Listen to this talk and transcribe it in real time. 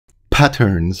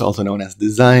patterns, also known as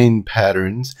design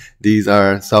patterns. These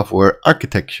are software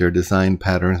architecture design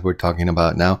patterns we're talking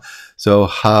about now. So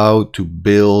how to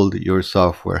build your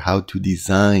software, how to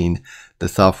design the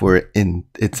software in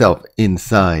itself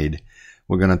inside.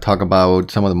 We're going to talk about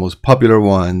some of the most popular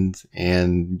ones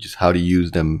and just how to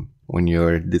use them when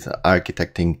you're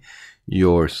architecting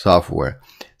your software.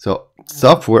 So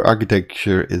software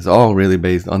architecture is all really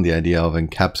based on the idea of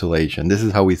encapsulation. This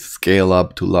is how we scale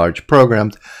up to large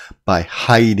programs, by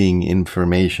hiding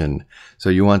information. So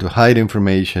you want to hide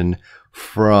information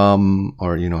from,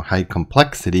 or hide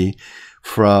complexity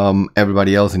from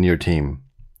everybody else in your team.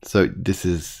 So this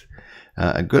is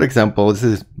a good example. This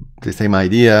is the same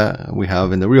idea we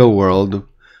have in the real world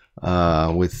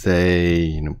with,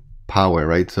 say, power,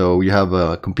 right? So you have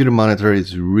a computer monitor.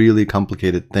 It's a really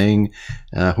complicated thing.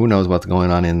 Who knows what's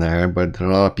going on in there, but a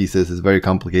lot of pieces. Is very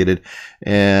complicated.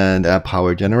 And a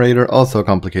power generator, also a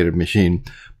complicated machine.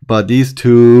 But these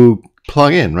two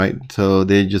plug in, right? So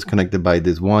they just connected by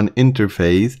this one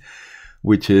interface,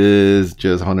 which is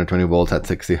just 120 volts at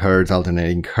 60 hertz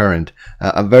alternating current.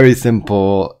 A very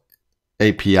simple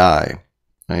API.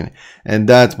 Right? And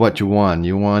that's what you want.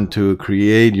 You want to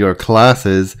create your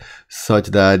classes such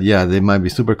that, yeah, they might be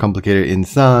super complicated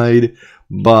inside,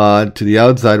 but to the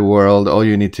outside world, all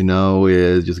you need to know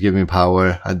is just give me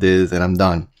power at this and I'm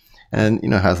done. And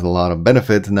it has a lot of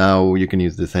benefits. Now you can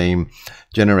use the same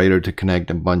generator to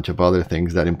connect a bunch of other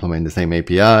things that implement the same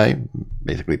API,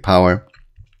 basically power.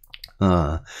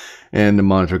 And the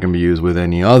monitor can be used with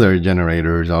any other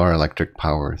generators or electric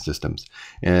power systems.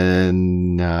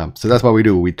 And so that's what we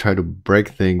do. We try to break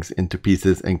things into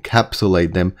pieces,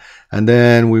 encapsulate them, and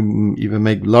then we even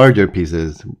make larger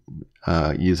pieces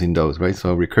using those, right?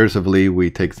 So recursively,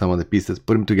 we take some of the pieces,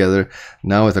 put them together.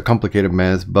 Now it's a complicated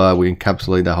mess, but we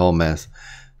encapsulate the whole mess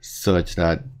such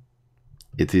that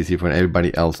it's easy for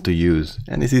everybody else to use,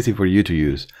 and it's easy for you to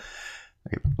use.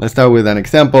 Okay, let's start with an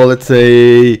example. Let's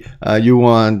say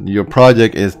your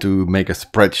project is to make a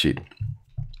spreadsheet.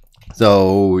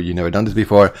 So you've never done this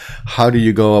before. How do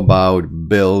you go about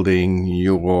building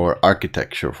your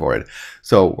architecture for it?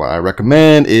 So what I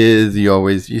recommend is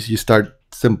you start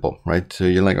simple, right? So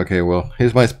you're like, okay, well,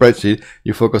 here's my spreadsheet.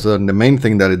 You focus on the main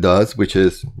thing that it does, which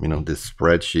is this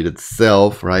spreadsheet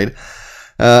itself, right?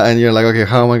 And you're like, okay,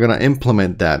 how am I going to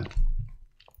implement that?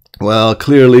 Well,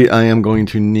 clearly I am going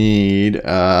to need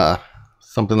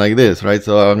something like this, right?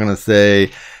 So I'm going to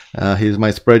say, here's my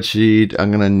spreadsheet.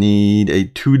 I'm going to need a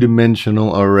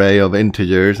two-dimensional array of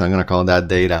integers. I'm going to call that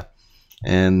data.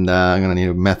 And I'm going to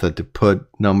need a method to put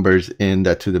numbers in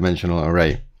that two-dimensional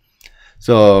array.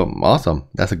 So awesome.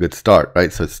 That's a good start,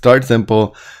 right? So start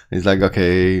simple. It's like,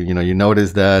 okay, you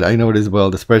notice that. I noticed,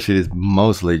 well, the spreadsheet is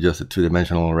mostly just a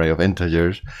two-dimensional array of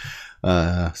integers.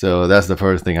 So that's the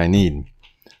first thing I need.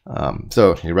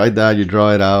 So you write that, you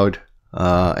draw it out,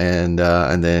 and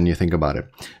then you think about it.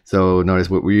 So notice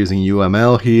what we're using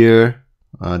UML here.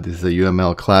 This is a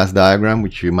UML class diagram,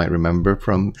 which you might remember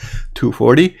from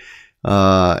 240.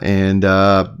 And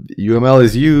UML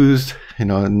is used,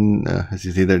 as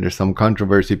you see there, there's some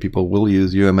controversy. People will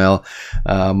use UML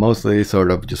mostly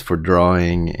sort of just for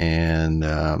drawing and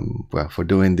well, for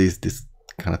doing this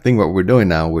kind of thing. What we're doing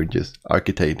now, we're just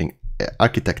architecting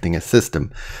a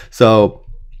system. So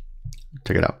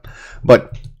check it out.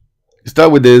 But you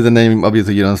start with this, and then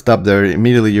obviously you don't stop there.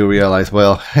 Immediately you realize,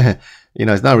 well,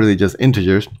 it's not really just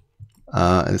integers.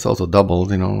 It's also doubles,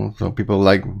 so people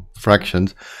like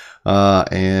fractions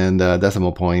and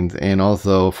decimal points, and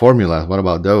also formulas. What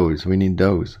about those? We need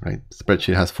those, right?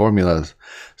 Spreadsheet has formulas.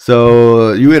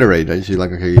 So you iterate, right? You're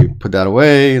like, okay, you put that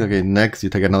away. Okay, next you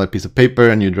take another piece of paper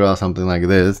and you draw something like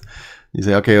this. You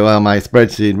say, okay, well, my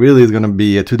spreadsheet really is going to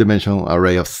be a two-dimensional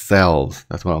array of cells.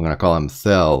 That's what I'm going to call them,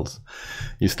 cells.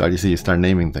 You start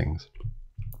naming things.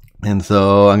 And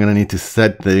so I'm going to need to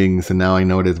set things. And now I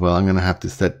notice, well, I'm going to have to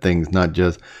set things not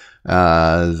just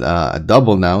as a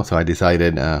double now. So I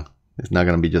decided it's not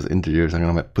going to be just integers. I'm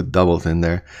going to put doubles in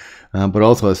there. But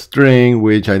also a string,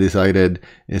 which I decided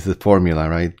is the formula,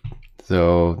 right?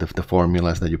 So the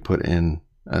formulas that you put in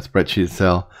a spreadsheet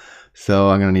cell. So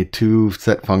I'm going to need two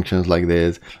set functions like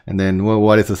this. And then, well,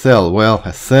 what is a cell? Well,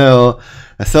 a cell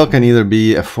can either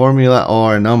be a formula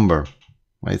or a number,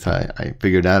 right? So I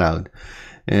figured that out.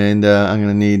 And I'm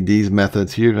going to need these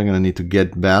methods here. I'm going to need to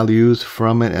get values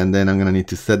from it. And then I'm going to need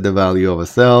to set the value of a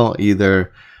cell.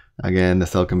 Again, the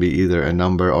cell can be either a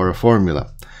number or a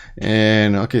formula.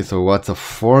 And okay, so what's a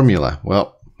formula?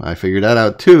 Well, I figured that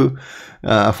out too.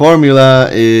 A formula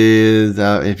is,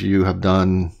 if you have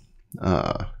done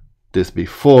this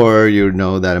before, you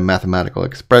know that a mathematical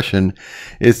expression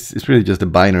is really just a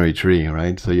binary tree,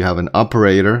 right? So you have an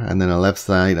operator and then a left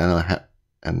side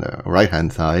and a right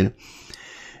hand side.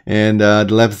 And the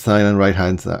left side and right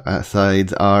hand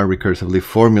sides are recursively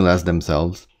formulas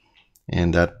themselves.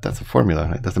 And that's a formula,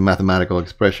 right? That's a mathematical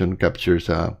expression, captures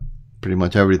pretty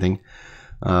much everything.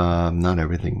 Not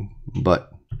everything, but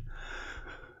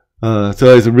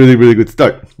so it's a really good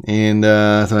start. And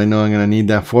so I know I'm gonna need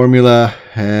that formula,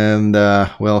 and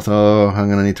well, so I'm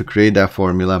gonna need to create that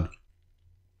formula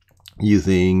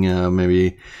using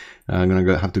maybe I'm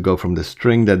gonna have to go from the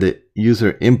string that the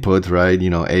user inputs, right? You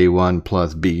know, A1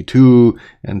 plus B2,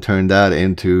 and turn that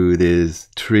into this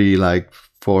tree-like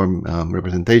form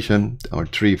representation or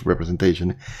tree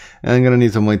representation. And I'm gonna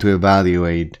need some way to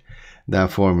evaluate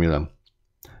that formula.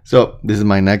 So this is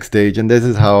my next stage, and this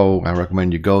is how I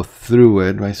recommend you go through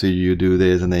it, right? So you do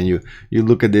this, and then you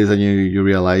look at this, and you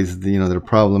realize, you know, there are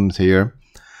problems here,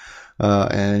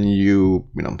 and you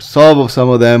solve some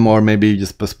of them, or maybe you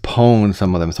just postpone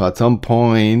some of them. So at some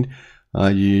point,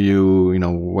 you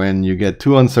know, when you get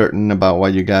too uncertain about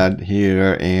what you got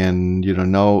here, and you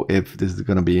don't know if this is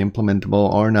going to be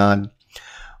implementable or not,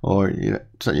 or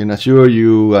so you're not sure,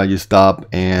 you stop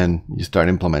and you start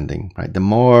implementing, right? The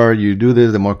more you do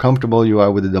this, the more comfortable you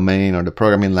are with the domain or the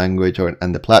programming language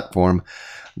and the platform,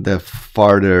 the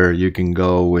farther you can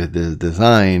go with this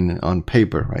design on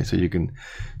paper, right? So you can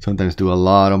sometimes do a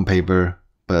lot on paper,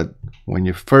 but when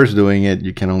you're first doing it,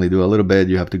 you can only do a little bit.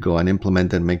 You have to go and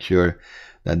implement and make sure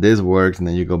that this works, and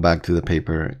then you go back to the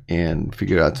paper and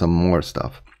figure out some more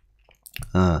stuff.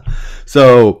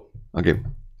 So okay,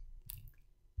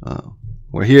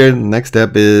 we're here. The next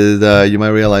step is you might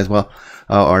realize, well,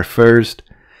 our first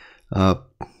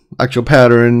actual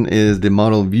pattern is the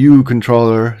model view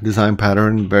controller design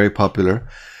pattern, very popular.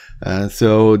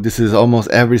 So this is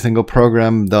almost every single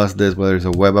program does this, whether it's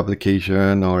a web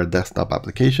application or a desktop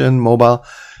application, mobile.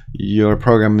 Your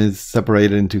program is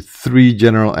separated into three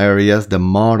general areas: the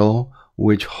model,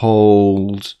 which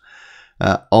holds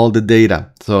all the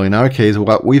data. So in our case,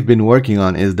 what we've been working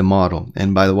on is the model.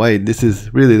 And by the way, this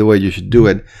is really the way you should do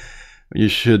it. You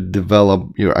should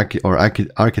develop your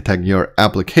architect your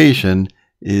application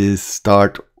is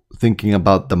start thinking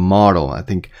about the model. I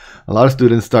think a lot of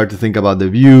students start to think about the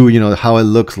view, you know, how it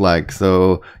looks like.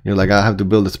 So you're like, I have to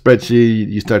build a spreadsheet.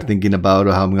 You start thinking about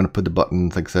how I'm going to put the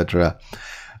buttons, etc.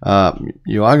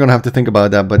 You are going to have to think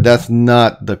about that, but that's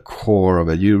not the core of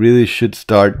it. You really should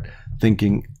start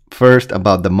thinking first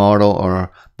about the model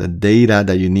or the data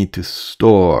that you need to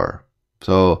store.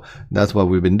 So that's what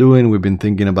we've been doing. We've been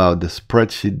thinking about the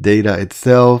spreadsheet data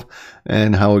itself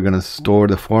and how we're going to store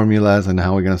the formulas and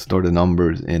how we're going to store the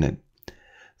numbers in it.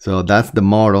 So that's the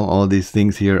model. All these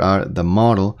things here are the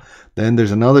model. Then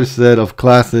there's another set of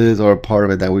classes or part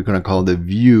of it that we're going to call the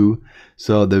view.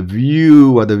 So the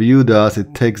view, what the view does,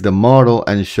 it takes the model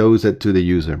and shows it to the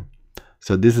user.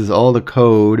 So this is all the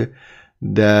code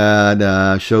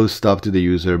that shows stuff to the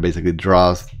user, basically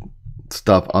draws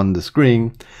stuff on the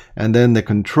screen, and then the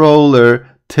controller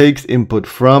takes input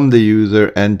from the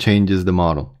user and changes the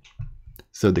model.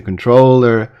 So the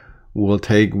controller will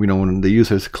take, when the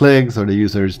user's clicks or the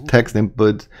user's text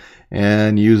inputs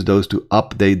and use those to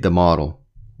update the model,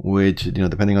 which,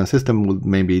 depending on the system, will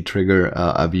maybe trigger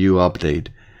a view update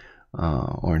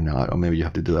or not, or maybe you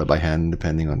have to do that by hand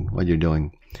depending on what you're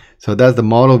doing. So that's the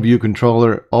model view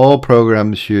controller. All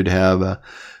programs should have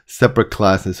separate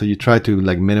classes, so you try to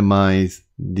minimize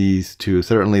these two.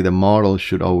 Certainly the model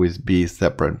should always be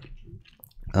separate.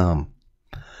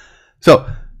 So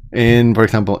for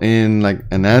example, in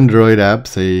an Android app,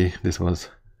 say this was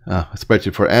a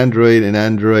spreadsheet for Android. In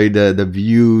Android, the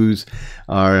views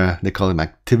are, they call them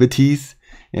activities,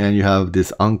 and you have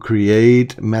this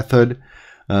onCreate method,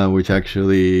 which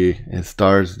actually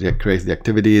creates the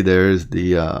activity. There's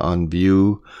the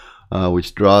onView,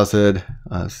 which draws it.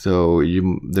 So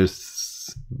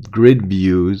there's grid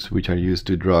views, which are used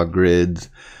to draw grids,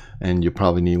 and you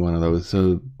probably need one of those.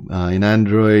 So in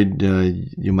Android,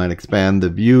 you might expand the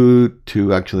view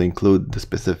to actually include the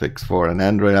specifics for an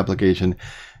Android application.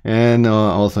 And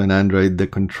also in Android, the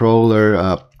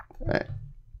controller,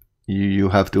 you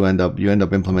end up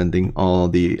implementing all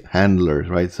the handlers,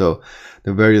 right? So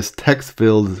the various text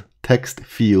fields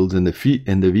in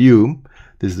the view,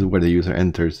 this is where the user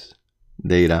enters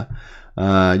data.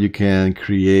 You can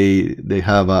create, they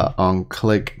have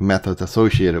on-click methods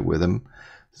associated with them.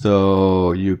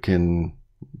 So you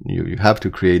have to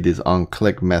create this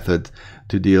on-click method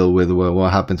to deal with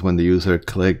what happens when the user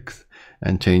clicks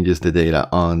and changes the data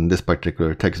on this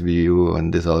particular text view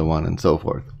and this other one and so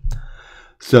forth.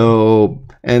 So,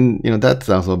 and that's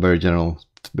also very general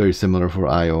very similar for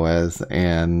iOS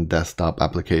and desktop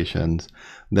applications,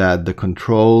 that the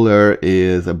controller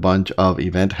is a bunch of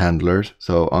event handlers.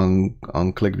 So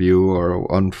on click view or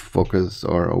on focus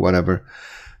or whatever,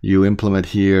 you implement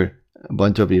here a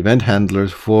bunch of event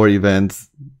handlers for events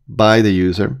by the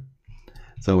user.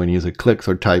 So when user clicks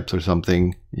or types or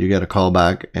something, you get a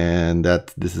callback, and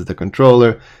this is the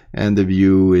controller, and the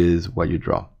view is what you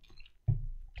draw.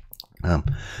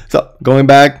 So going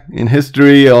back in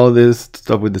history, all this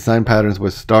stuff with design patterns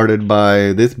was started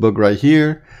by this book right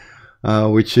here,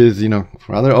 which is,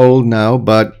 rather old now,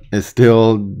 but it's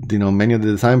still, many of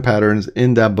the design patterns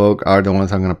in that book are the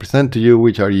ones I'm going to present to you,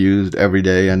 which are used every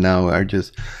day and now are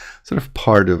just sort of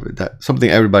part of it, something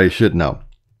everybody should know.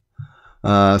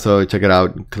 So check it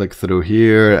out, click through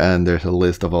here, and there's a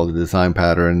list of all the design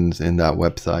patterns in that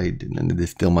website, and they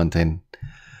still maintain.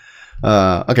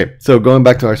 Okay, so going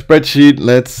back to our spreadsheet,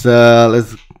 let's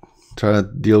try to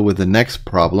deal with the next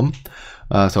problem.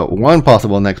 So one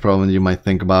possible next problem you might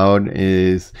think about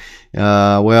is,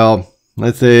 well,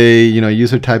 let's say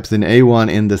user types in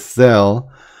A1 in the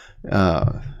cell,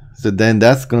 so then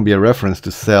that's going to be a reference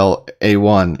to cell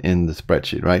A1 in the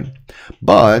spreadsheet, right?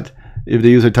 But if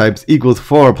the user types equals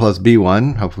 4 plus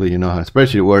B1, hopefully you know how a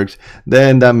spreadsheet works,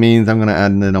 then that means I'm going to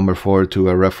add the number 4 to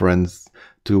a reference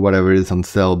to whatever is on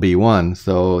cell B1.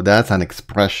 So that's an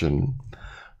expression,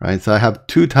 right? So I have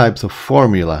two types of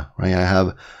formula, right? I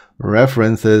have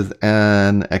references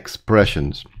and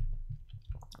expressions.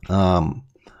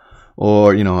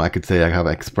 Or, I could say I have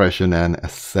an expression and a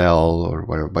cell or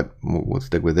whatever, but we'll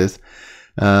stick with this.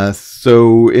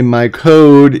 So in my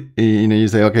code, you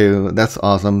say, okay, that's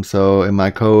awesome. So in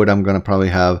my code, I'm going to probably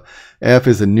have f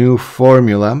is a new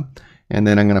formula, and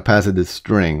then I'm going to pass it this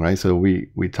string, right? So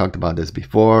we talked about this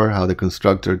before, how the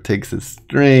constructor takes a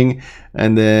string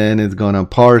and then it's going to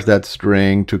parse that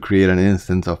string to create an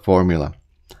instance of formula.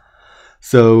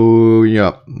 So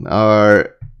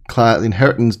our class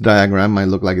inheritance diagram might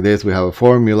look like this. We have a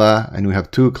formula and we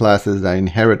have two classes that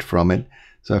inherit from it.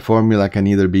 So a formula can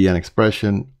either be an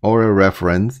expression or a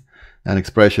reference. An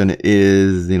expression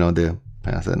is,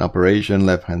 as an operation,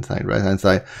 left hand side, right hand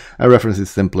side. A reference is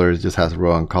simpler, it just has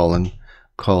row and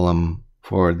column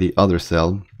for the other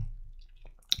cell.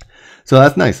 So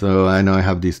that's nice. So I know I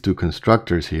have these two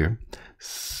constructors here.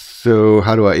 So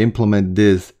how do I implement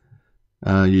this?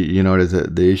 You notice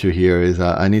that the issue here is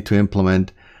I need to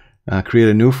implement create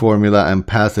a new formula and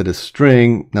pass it a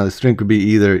string. Now the string could be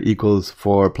either equals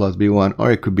 4 plus B1,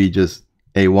 or it could be just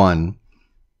A1.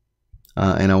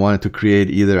 And I wanted to create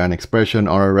either an expression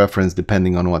or a reference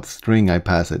depending on what string I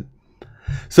pass it.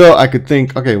 So I could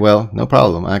think, okay, well, no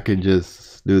problem. I could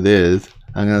just do this.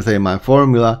 I'm going to say my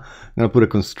formula. I'm going to put a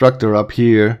constructor up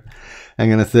here. I'm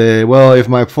going to say, well, if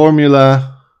my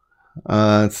formula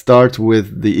starts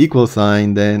with the equal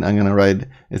sign, then I'm going to write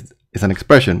it's an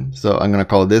expression. So I'm going to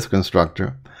call this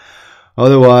constructor.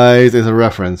 Otherwise, it's a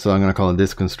reference. So I'm going to call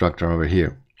this constructor over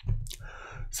here.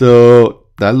 So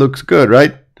that looks good,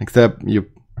 right? Except you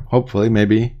hopefully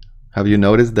maybe have you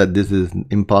noticed that this is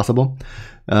impossible.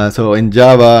 So in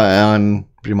Java and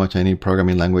pretty much any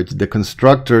programming language, the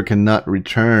constructor cannot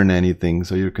return anything.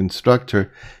 So your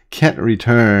constructor can't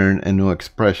return a new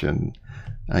expression.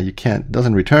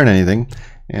 Doesn't return anything,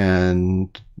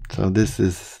 and so this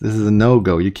is a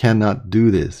no-go. You cannot do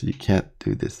this. You can't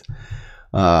do this.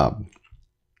 So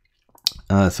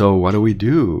what do we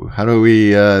do? How do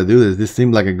we do this? This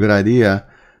seemed like a good idea,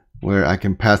 where I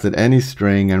can pass it any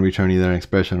string and return either an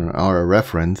expression or a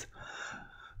reference.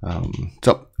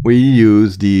 So we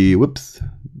use the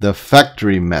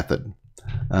factory method.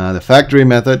 The factory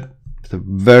method is a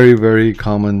very, very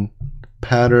common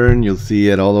pattern. You'll see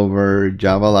it all over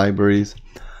Java libraries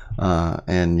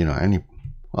and any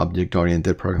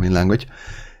object-oriented programming language.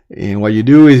 And what you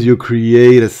do is you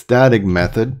create a static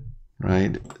method,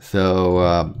 right?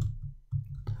 So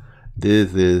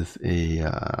this is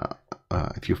a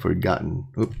if you've forgotten,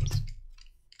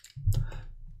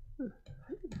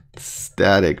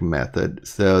 static method.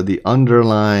 So the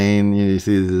underline, you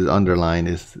see this is underline,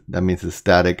 that means it's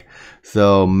static.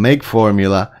 So make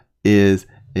formula is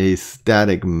a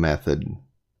static method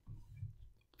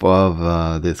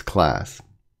of this class.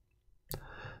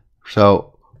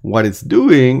 So what it's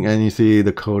doing, and you see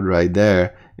the code right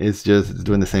there, it's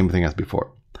doing the same thing as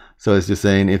before. So it's just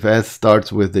saying if s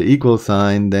starts with the equal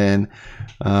sign, then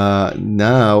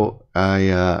now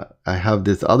I have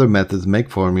this other methods make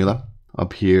formula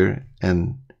up here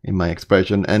and in my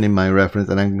expression and in my reference,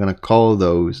 and I'm going to call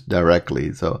those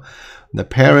directly. So the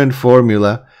parent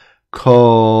formula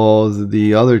calls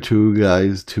the other two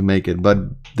guys to make it, but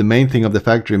the main thing of the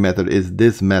factory method is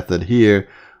this method here,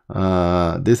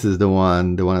 This is the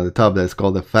one at the top that's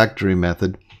called the factory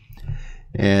method,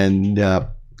 and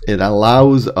it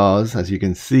allows us, as you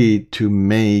can see, to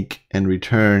make and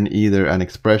return either an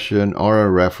expression or a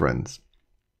reference.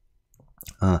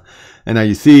 And now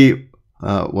you see,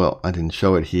 well, I didn't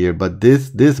show it here, but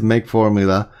this make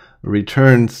formula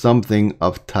returns something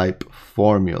of type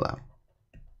formula.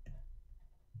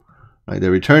 Right,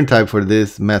 the return type for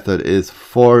this method is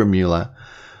formula,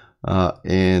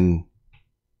 and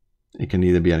it can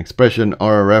either be an expression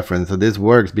or a reference. So this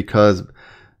works because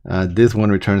this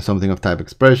one returns something of type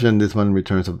expression, this one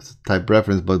returns of type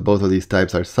reference, but both of these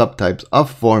types are subtypes of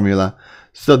formula,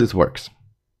 so this works.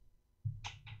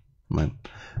 Right.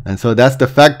 And so that's the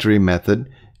factory method,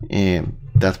 and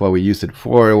that's what we use it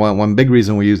for. One big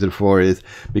reason we use it for is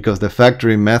because the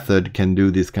factory method can do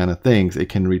these kind of things. It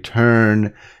can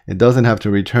return, it doesn't have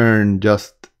to return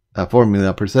just a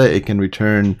formula per se, it can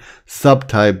return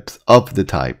subtypes of the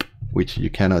type, which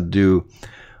you cannot do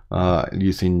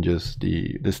using just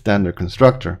the standard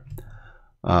constructor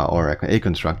or a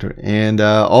constructor. And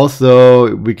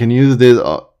also we can use this,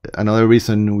 another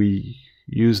reason we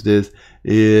use this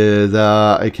is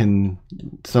it can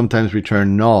sometimes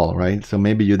return null, right? So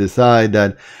maybe you decide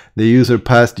that the user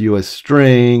passed you a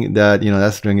string that, you know,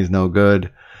 that string is no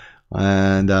good,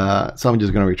 and so I'm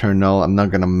just going to return null. I'm not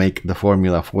going to make the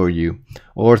formula for you.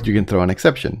 Or you can throw an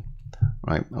exception,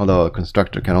 right? Although a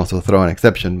constructor can also throw an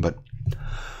exception, but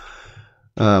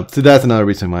so that's another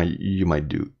reason why you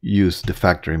might use the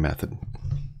factory method.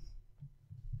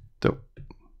 So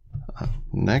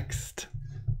next,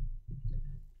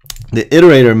 the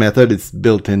iterator method is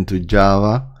built into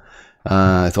Java.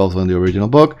 It's also in the original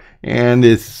book, and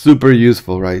it's super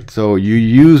useful, right? So you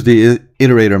use the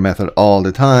iterator method all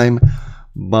the time,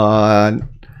 but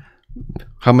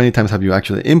how many times have you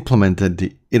actually implemented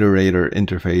the iterator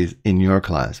interface in your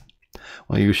class?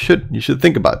 Well, you should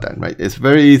think about that, right? It's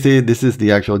very easy. This is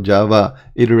the actual Java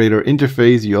iterator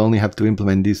interface. You only have to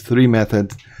implement these three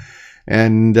methods.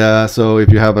 And so if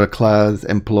you have a class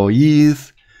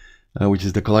employees, which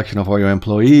is the collection of all your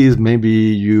employees, maybe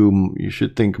you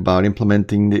should think about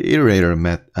implementing the iterator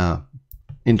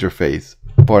interface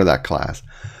for that class,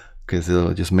 because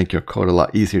it'll just make your code a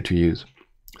lot easier to use.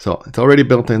 So it's already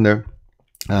built in there.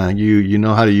 You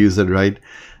know how to use it, right?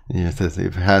 It says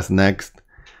if it has next,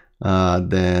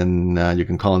 then you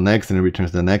can call next and it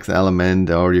returns the next element,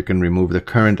 or you can remove the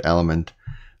current element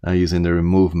using the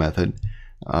remove method.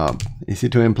 Easy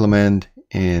to implement,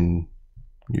 and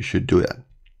you should do that.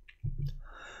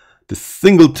 The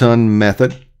singleton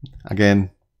method,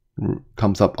 again,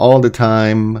 comes up all the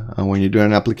time when you're doing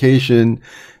an application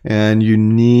and you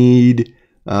need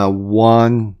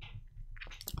one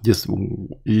instance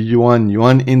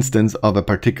of a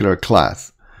particular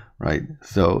class, right?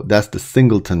 So that's the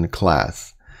singleton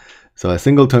class. So a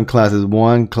singleton class is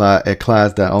a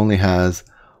class that only has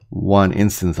one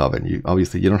instance of it.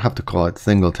 Obviously, you don't have to call it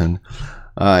singleton,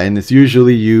 and it's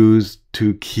usually used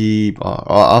to keep, or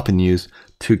often used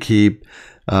to keep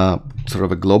sort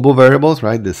of a global variables,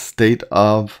 right? The state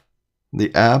of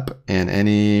the app and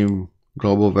any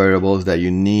global variables that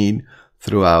you need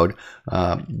throughout.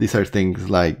 These are things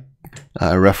like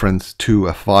a reference to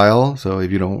a file. So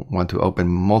if you don't want to open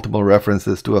multiple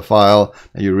references to a file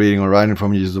that you're reading or writing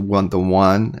from, you just want the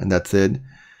one and that's it.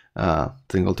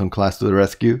 Singleton class to the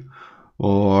rescue,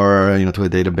 or to a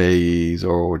database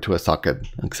or to a socket,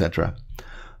 etc.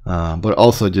 But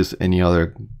also just any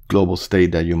other global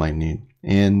state that you might need.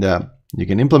 And you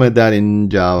can implement that in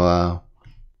Java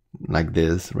like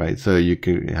this, right? So you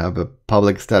could have a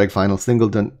public static final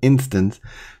singleton instance.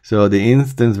 So the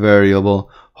instance variable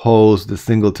holds the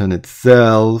singleton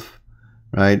itself,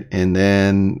 right? And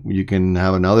then you can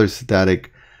have another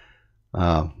static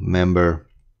member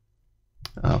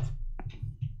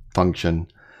function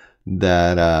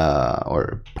that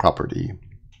or property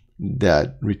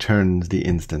that returns the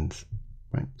instance,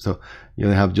 right? So you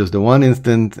have just the one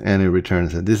instance and it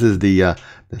returns it. This is the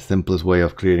simplest way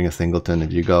of creating a singleton.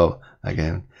 If you go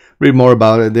again, read more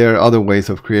about it. There are other ways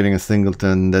of creating a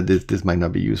singleton that this might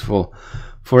not be useful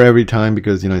for every time,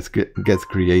 because it gets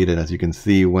created. As you can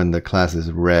see, when the class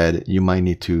is read, you might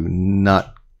need to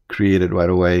not create it right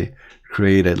away,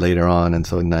 create it later on, and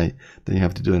so then you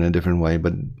have to do it in a different way.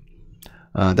 But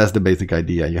that's the basic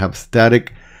idea. You have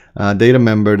static data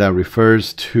member that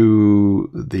refers to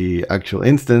the actual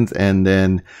instance, and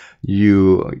then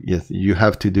you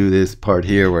have to do this part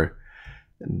here where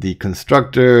the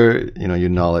constructor, you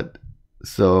null it.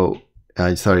 So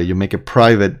you make it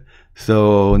private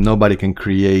so nobody can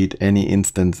create any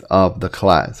instance of the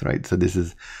class, right? So this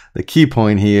is the key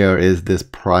point here, is this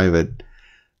private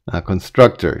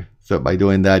constructor. So by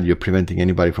doing that, you're preventing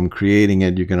anybody from creating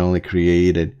it. You can only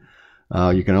create it.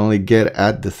 You can only get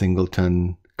at the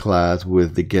singleton class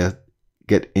with the get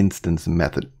instance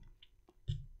method.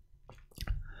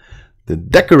 The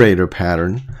decorator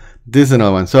pattern. This is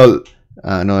another one. So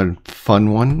another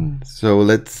fun one. So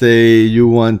let's say you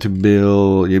want to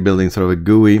build. You're building sort of a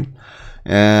GUI,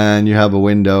 and you have a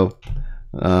window,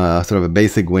 sort of a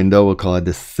basic window. We'll call it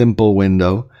the simple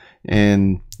window,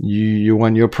 and you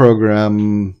want your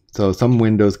program. So some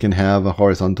windows can have a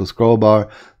horizontal scroll bar,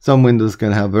 some windows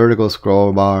can have vertical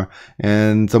scroll bar,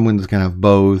 and some windows can have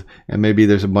both. And maybe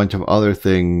there's a bunch of other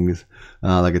things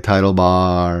like a title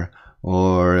bar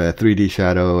or a 3D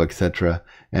shadow, etc.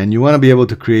 And you want to be able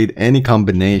to create any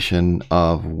combination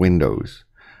of windows.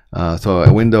 So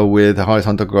a window with a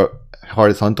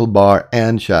horizontal bar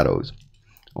and shadows,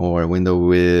 or a window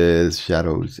with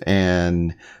shadows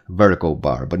and vertical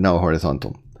bar, but no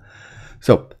horizontal.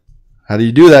 So how do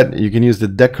you do that? You can use the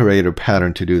decorator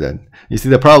pattern to do that. You see,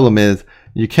 the problem is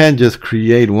you can't just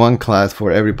create one class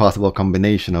for every possible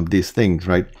combination of these things,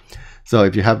 right? So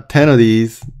if you have 10 of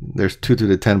these, there's 2 to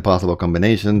the 10 possible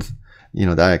combinations. You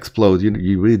know, that explodes.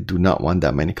 You really do not want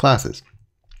that many classes,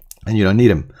 and you don't need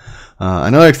them.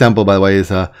 Another example, by the way,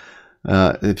 is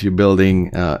if you're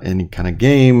building any kind of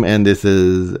game, and this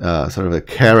is sort of a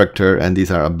character, and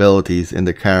these are abilities in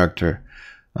the character.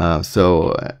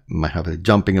 So might have a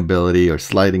jumping ability or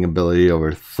sliding ability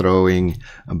or throwing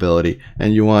ability,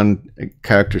 and you want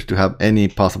characters to have any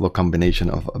possible combination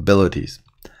of abilities.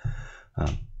 How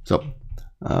do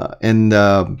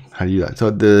you do that? So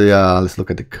let's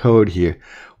look at the code here.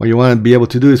 What you want to be able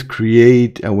to do is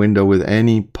create a window with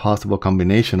any possible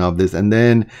combination of this, and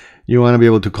then you want to be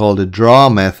able to call the draw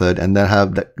method, and then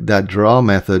have that draw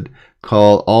method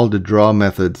call all the draw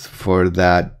methods for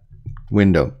that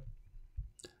window.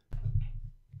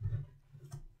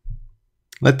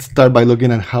 Let's start by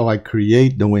looking at how I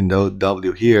create the window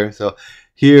W here. So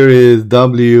here is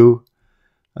W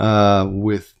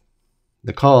with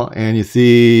the call, and you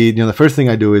see, the first thing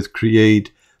I do is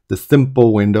create the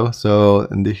simple window. So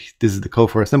this is the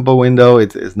code for a simple window.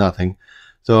 It's nothing.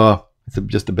 So it's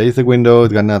just a basic window.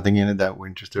 It's got nothing in it that we're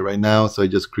interested right now. So it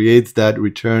just creates that,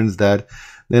 returns that.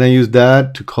 Then I use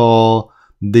that to call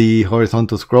the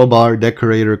horizontal scroll bar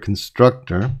decorator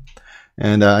constructor.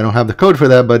 And I don't have the code for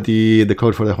that, but the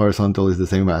code for the horizontal is the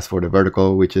same as for the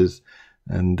vertical,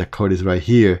 and the code is right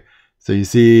here. So you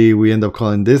see, we end up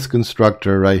calling this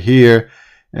constructor right here,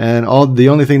 and the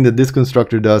only thing that this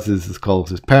constructor does is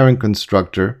calls this parent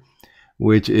constructor,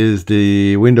 which is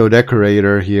the window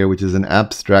decorator here, which is an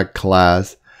abstract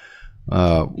class.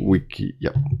 Right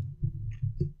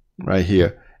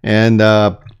here, and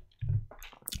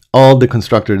all the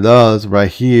constructor does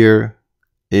right here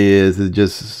is it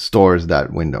just stores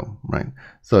that window, right?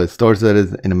 So it stores that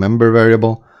as in a member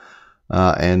variable,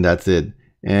 and that's it.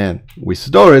 And we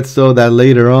store it so that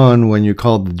later on, when you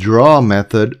call the draw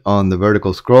method on the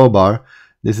vertical scroll bar,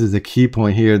 this is the key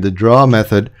point here. The draw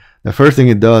method, the first thing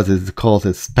it does is it calls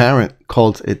its parent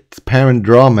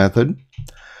draw method,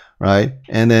 right?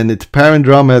 And then its parent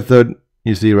draw method,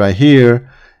 you see right here,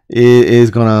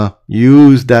 is gonna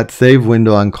use that save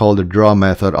window and call the draw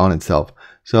method on itself.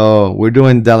 So we're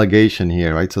doing delegation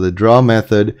here, right? So the draw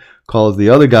method calls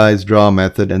the other guy's draw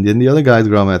method, and then the other guy's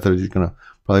draw method is gonna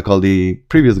probably call the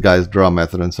previous guy's draw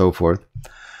method, and so forth,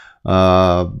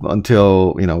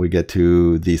 until we get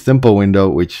to the simple window,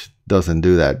 which doesn't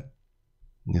do that.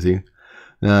 You see,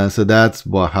 so that's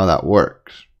how that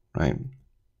works, right?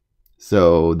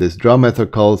 So this draw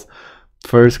method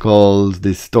first calls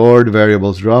the stored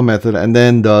variables draw method, and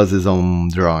then does its own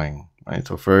drawing, right?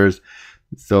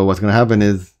 So what's going to happen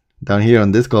is down here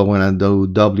on this call, when I do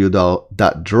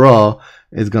w.draw,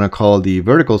 it's going to call the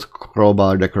vertical scroll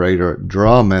bar decorator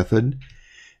draw method,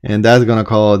 and that's going to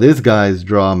call this guy's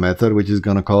draw method, which is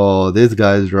going to call this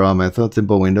guy's draw method,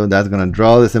 simple window. That's going to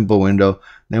draw the simple window.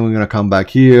 Then we're going to come back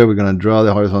here. We're going to draw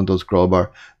the horizontal scroll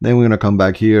bar. Then we're going to come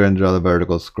back here and draw the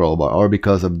vertical scroll bar, or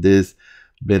because of this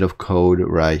bit of code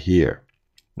right here,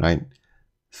 right?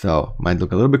 So might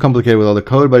look a little bit complicated with all the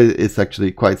code, but it's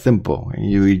actually quite simple.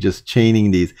 You're just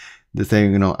chaining these, the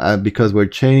same, because we're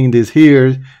chaining this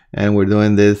here and we're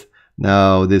doing this.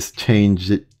 Now this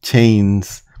chains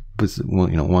puts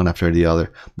one after the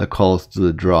other, the calls to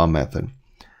the draw method.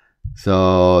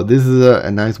 So this is a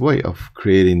nice way of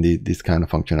creating this kind of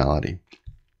functionality.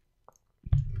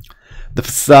 The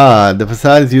facade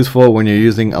is useful when you're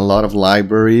using a lot of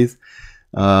libraries.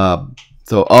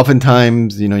 So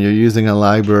oftentimes, you're using a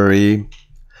library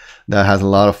that has a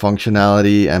lot of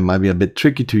functionality and might be a bit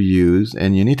tricky to use,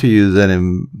 and you need to use it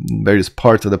in various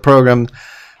parts of the program,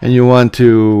 and you want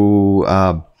to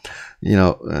you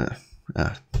know,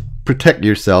 protect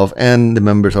yourself and the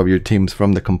members of your teams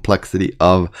from the complexity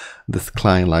of this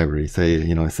client library. Say,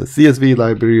 you know, it's a CSV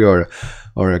library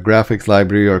or a graphics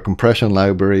library or a compression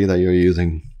library that you're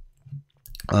using.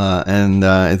 And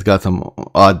it's got some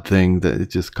odd thing that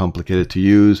it's just complicated to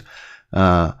use.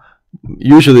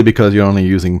 Usually because you're only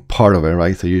using part of it,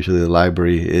 right? So usually the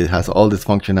library, it has all this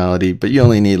functionality, but you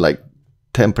only need like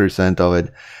 10% of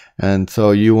it. And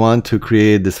so you want to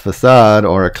create this facade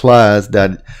or a class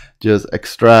that just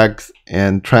extracts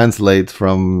and translates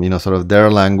from, you know, sort of their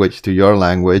language to your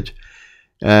language.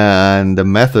 And the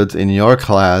methods in your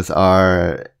class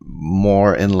are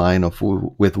more in line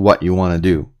with what you want to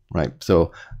do, right?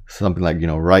 So something like, you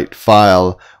know, write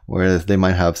file, whereas they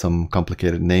might have some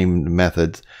complicated named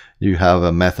methods. You have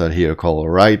a method here called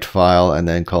write file, and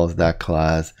then calls that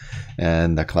class,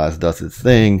 and the class does its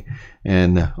thing.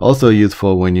 And also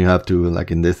useful when you have to, like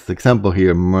in this example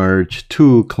here, merge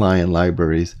two client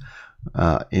libraries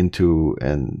into,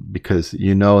 and because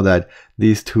you know that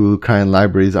these two client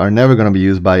libraries are never going to be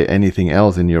used by anything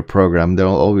else in your program. They're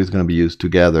always going to be used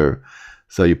together.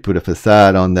 So you put a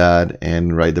facade on that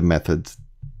and write the methods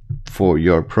for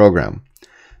your program.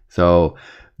 So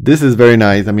this is very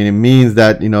nice. I mean, it means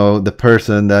that, you know, the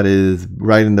person that is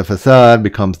writing the facade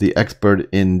becomes the expert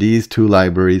in these two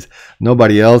libraries.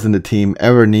 Nobody else in the team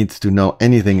ever needs to know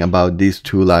anything about these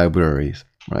two libraries,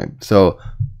 right? So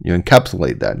you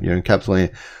encapsulate that. You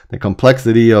encapsulate the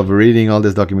complexity of reading all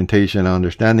this documentation,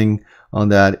 understanding on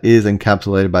that is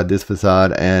encapsulated by this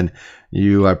facade, and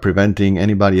you are preventing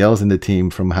anybody else in the team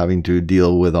from having to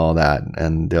deal with all that,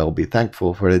 and they'll be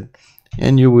thankful for it,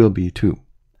 and you will be too.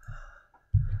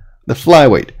 The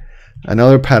flyweight,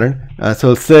 another pattern.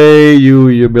 So say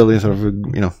you're building sort of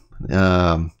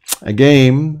a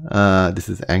game. This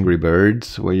is Angry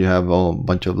Birds, where you have a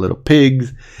bunch of little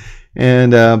pigs,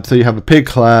 and so you have a pig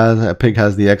class. A pig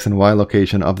has the X and Y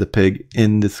location of the pig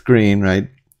in the screen, right?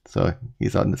 So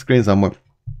he's on the screen somewhere.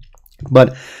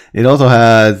 But it also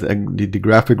has the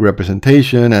graphic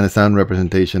representation and a sound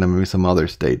representation and maybe some other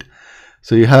state.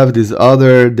 So you have these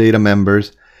other data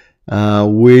members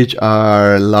which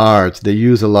are large. They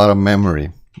use a lot of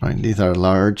memory, right? These are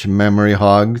large memory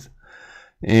hogs,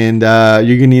 and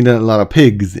you're gonna need a lot of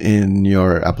pigs in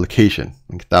your application,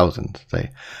 like thousands,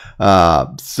 say.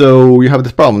 So you have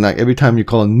this problem. Like every time you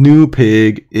call a new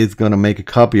pig, it's gonna make a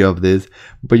copy of this,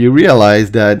 but you realize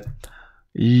that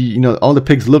you know all the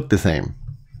pigs look the same,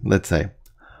 let's say,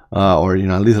 or you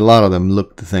know at least a lot of them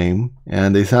look the same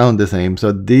and they sound the same.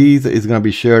 So these is going to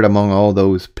be shared among all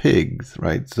those pigs,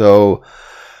 right? So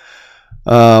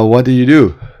what do?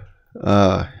 You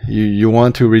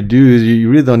want to reduce. You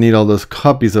really don't need all those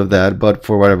copies of that, but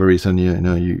for whatever reason,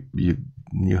 you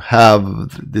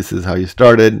have, this is how you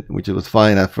started, which was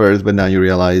fine at first, but now you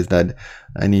realize that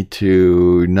I need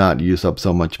to not use up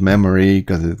so much memory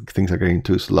because things are getting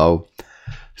too slow.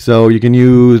 So you can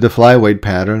use the flyweight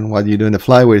pattern. What you do in the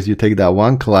flyweight is you take that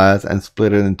one class and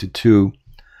split it into two,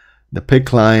 the pig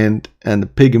client and the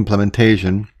pig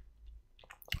implementation.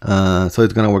 So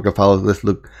it's going to work as follows.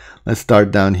 Let's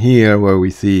start down here where we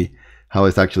see how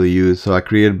it's actually used. So I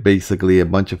created basically a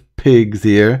bunch of pigs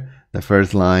here, the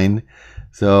first line.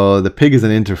 So the pig is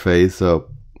an interface. So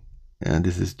and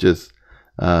this is just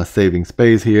saving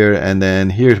space here. And then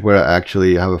here's where I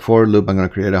actually have a for loop. I'm going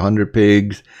to create 100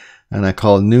 pigs. And I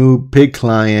call new pig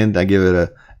client. I give it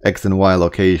a X and Y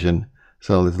location.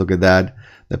 So let's look at that.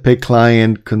 The pig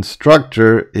client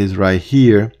constructor is right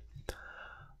here,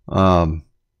 or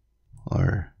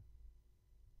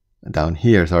down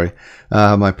here. Sorry,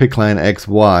 my pig client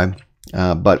XY.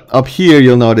 But up here,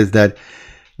 you'll notice that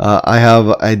I have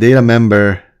a data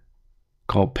member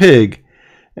called pig.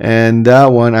 And that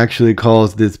one actually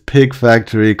calls this pig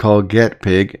factory called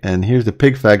getPig. And here's the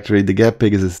pig factory. The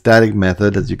getPig is a static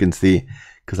method, as you can see,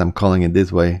 because I'm calling it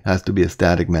this way. It has to be a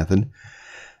static method.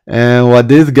 And what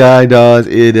this guy does,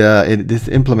 this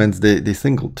implements the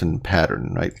singleton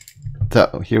pattern, right?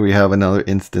 So here we have another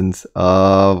instance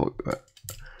of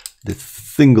the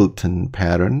singleton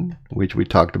pattern, which we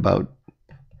talked about.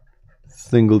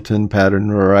 Singleton pattern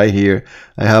right here.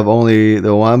 I have only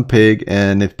the one pig,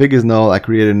 and if pig is null, I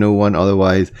create a new one.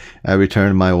 Otherwise, I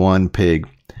return my one pig.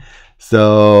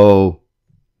 So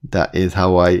that is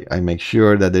how I make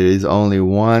sure that there is only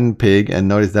one pig. And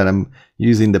notice that I'm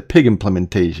using the pig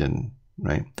implementation,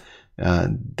 right?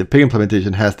 The pig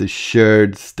implementation has the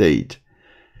shared state.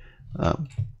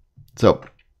 So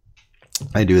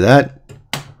I do that.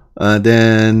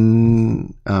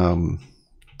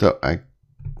 So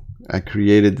I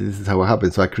created, this is how it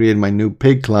happens. So I created my new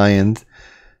pig client,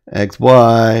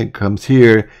 XY comes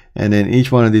here, and then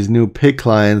each one of these new pig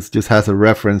clients just has a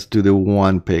reference to the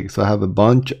one pig. So I have a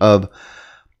bunch of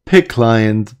pig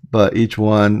clients, but each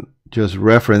one just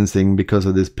referencing, because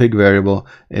of this pig variable,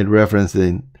 it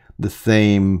referencing the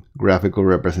same graphical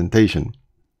representation.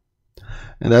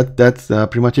 And that's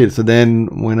pretty much it. So then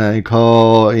when I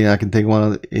call, I can take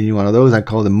any one of those. I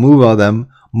call the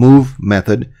move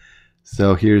method.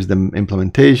 So here's the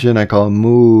implementation. I call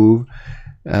move.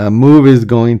 Move is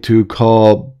going to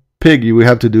call pig. We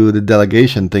have to do the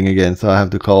delegation thing again. So I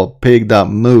have to call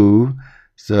pig.move.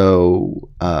 So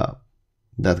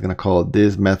that's going to call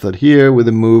this method here with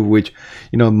a move, which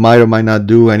might or might not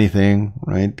do anything,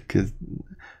 right?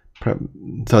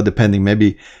 So depending,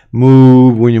 maybe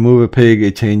move, when you move a pig,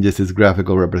 it changes its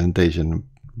graphical representation.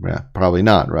 Yeah, probably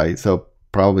not, right? So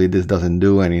probably this doesn't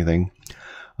do anything.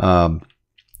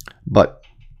 But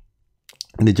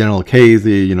in the general case,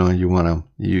 this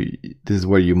is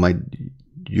where you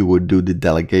would do the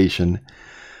delegation,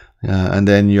 and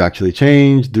then you actually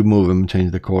move them,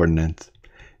 change the coordinates.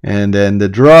 And then the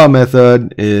draw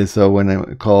method is, so when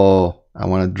I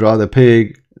want to draw the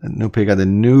pig, a new pig at the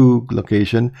new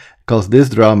location, it calls this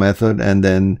draw method. And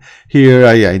then here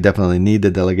I definitely need the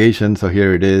delegation, so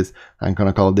here it is. I'm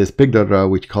gonna call this pig.draw,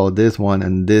 which called this one,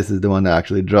 and this is the one that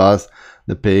actually draws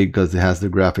the pig because it has the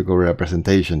graphical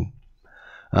representation.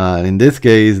 In this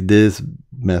case, this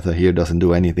method here doesn't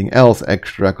do anything else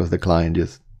extra because the client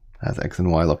just has X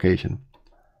and Y location.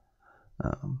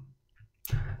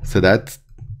 So that's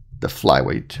the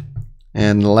flyweight.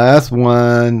 And the last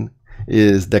one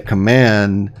is the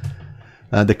command.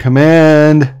 The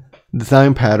command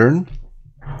design pattern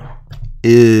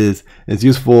is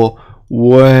useful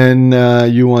when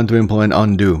you want to implement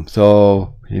undo.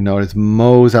 So you notice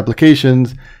most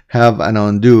applications have an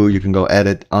undo. You can go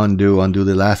edit, undo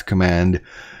the last command.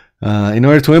 In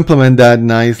order to implement that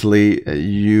nicely,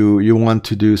 you want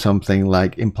to do something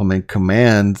like implement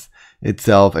commands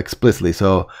itself explicitly.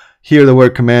 So here the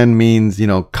word command means,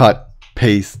 cut,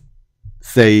 paste,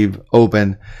 save,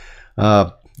 open,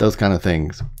 those kind of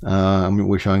things.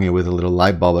 We're showing it with a little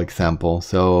light bulb example.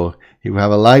 So if you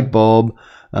have a light bulb,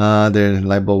 the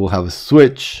light bulb will have a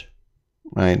switch,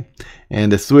 right?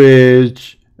 And the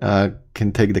switch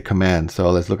can take the command. So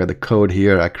let's look at the code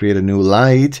here. I create a new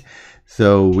light.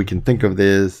 So we can think of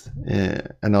this.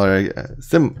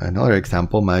 Another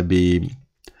example might be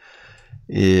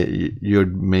you're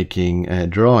making a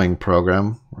drawing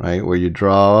program, right, where you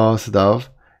draw stuff,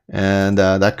 and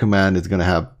that command is going to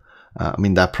have,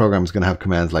 that program is going to have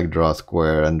commands like draw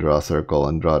square and draw circle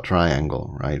and draw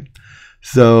triangle, right?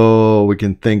 So we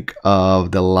can think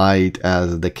of the light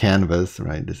as the canvas,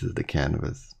 right? This is the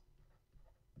canvas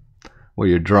where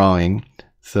you're drawing.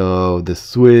 So the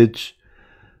switch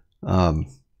is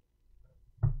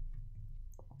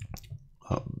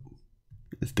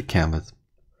the canvas.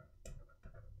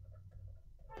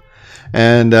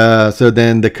 And so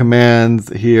then the commands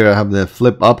here, I have the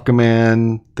flip up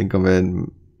command. Think of it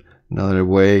another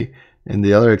way. In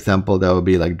the other example, that would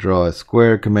be like draw a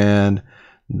square command.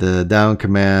 The down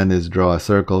command is draw a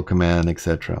circle command,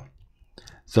 etc.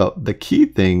 So the key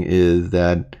thing is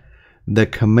that the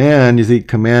command, you see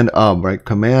command up, right?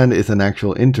 Command is an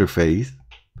actual interface.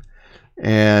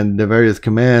 And the various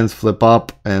commands, flip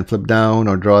up and flip down,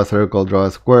 or draw a circle, draw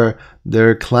a square,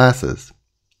 they're classes.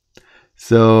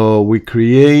 So we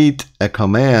create a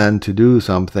command to do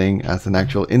something as an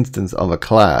actual instance of a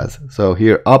class. So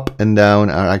here up and down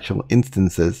are actual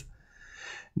instances.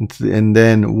 And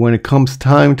then when it comes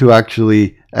time to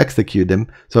actually execute them,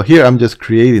 so here I'm just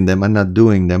creating them, I'm not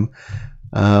doing them.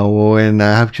 When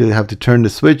I actually have to turn the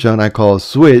switch on, I call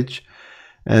switch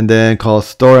and then call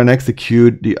store and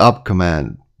execute the up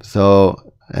command.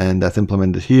 So, and that's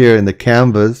implemented here in the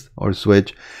canvas or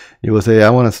switch. You will say, I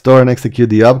want to store and execute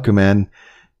the up command.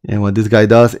 And what this guy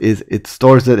does is it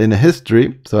stores it in a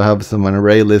history. So I have an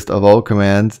array list of all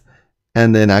commands,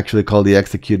 and then actually call the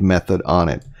execute method on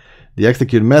it. The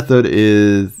execute method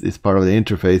is part of the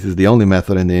interface, is the only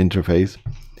method in the interface.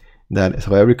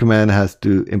 So every command has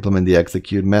to implement the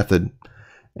execute method,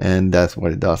 and that's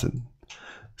what it does.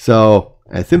 So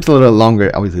it seems a little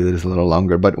longer, obviously it is a little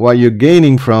longer, but what you're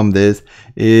gaining from this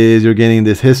is you're gaining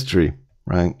this history,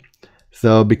 right?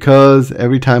 So because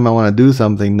every time I want to do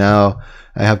something now,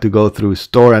 I have to go through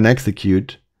store and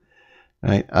execute,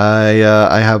 right?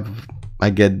 I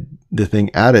get the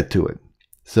thing added to it.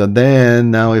 So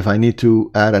then now if I need to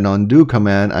add an undo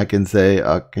command, I can say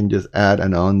I can just add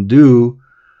an undo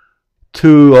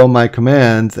to all my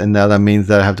commands, and now that means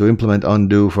that I have to implement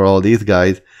undo for all these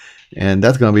guys, and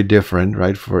that's going to be different,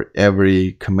 right, for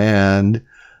every command.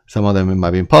 Some of them it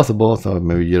might be impossible, so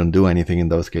maybe you don't do anything in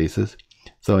those cases.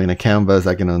 So in a canvas,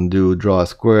 I can undo, draw a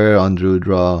square, undo,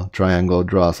 draw triangle,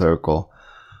 draw a circle.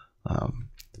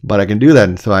 But I can do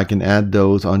that, so I can add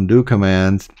those undo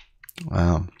commands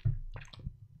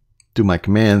to my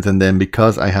commands, and then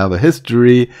because I have a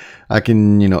history, I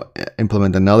can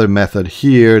implement another method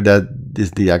here that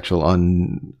is the actual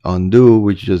undo,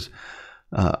 which is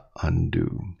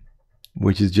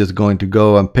which is just going to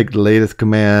go and pick the latest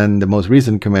command, the most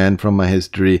recent command from my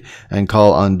history, and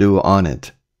call undo on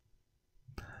it.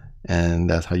 And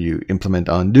that's how you implement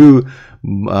undo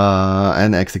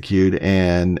and execute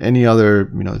and any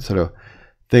other sort of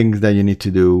things that you need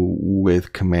to do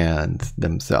with commands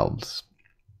themselves.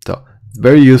 So it's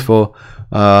very useful.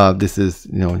 This is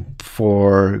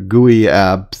for GUI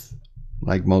apps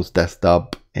like most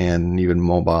desktop and even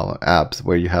mobile apps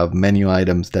where you have menu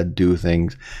items that do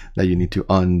things that you need to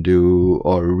undo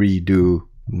or redo,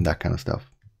 that kind of stuff.